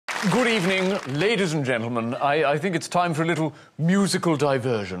Good evening, ladies and gentlemen. I think it's time for a little musical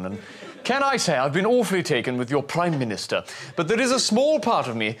diversion. And can I say I've been awfully taken with your Prime Minister, but there is a small part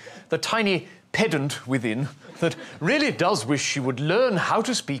of me, the tiny pedant within, that really does wish she would learn how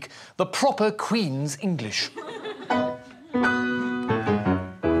to speak the proper Queen's English.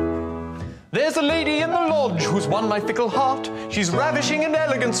 There's a lady in the lodge who's won my fickle heart. She's ravishing and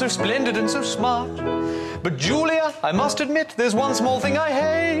elegant, so splendid and so smart. But Julia, I must admit, there's one small thing I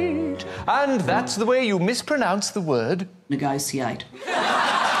hate, and that's the way you mispronounce the word... negotiate.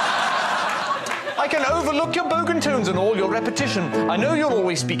 I can overlook your bogan tones and all your repetition. I know you'll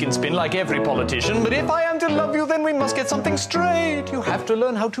always speak in spin like every politician, but if I am to love you, then we must get something straight. You have to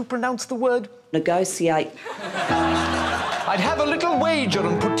learn how to pronounce the word... negotiate. I'd have a little wager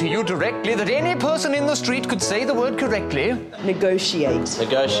and put to you directly that any person in the street could say the word correctly. Negotiate.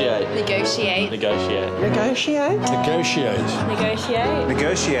 Negotiate. Negotiate. Negotiate. Negotiate. Negotiate. Negotiate.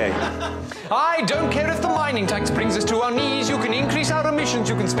 Negotiate. I don't care if the mining tax brings us to our knees. You can increase our emissions,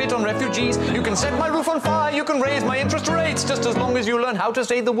 you can spit on refugees, you can set my roof on fire, you can raise my interest rates, just as long as you learn how to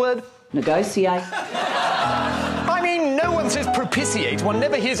say the word... negotiate. I mean, no one says propitiate, one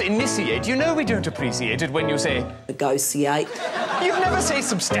never hears initiate. You know we don't appreciate it when you say... negotiate. You never say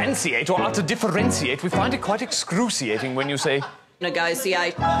substantiate or utter differentiate. We find it quite excruciating when you say...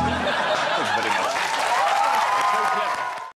 negotiate. It's very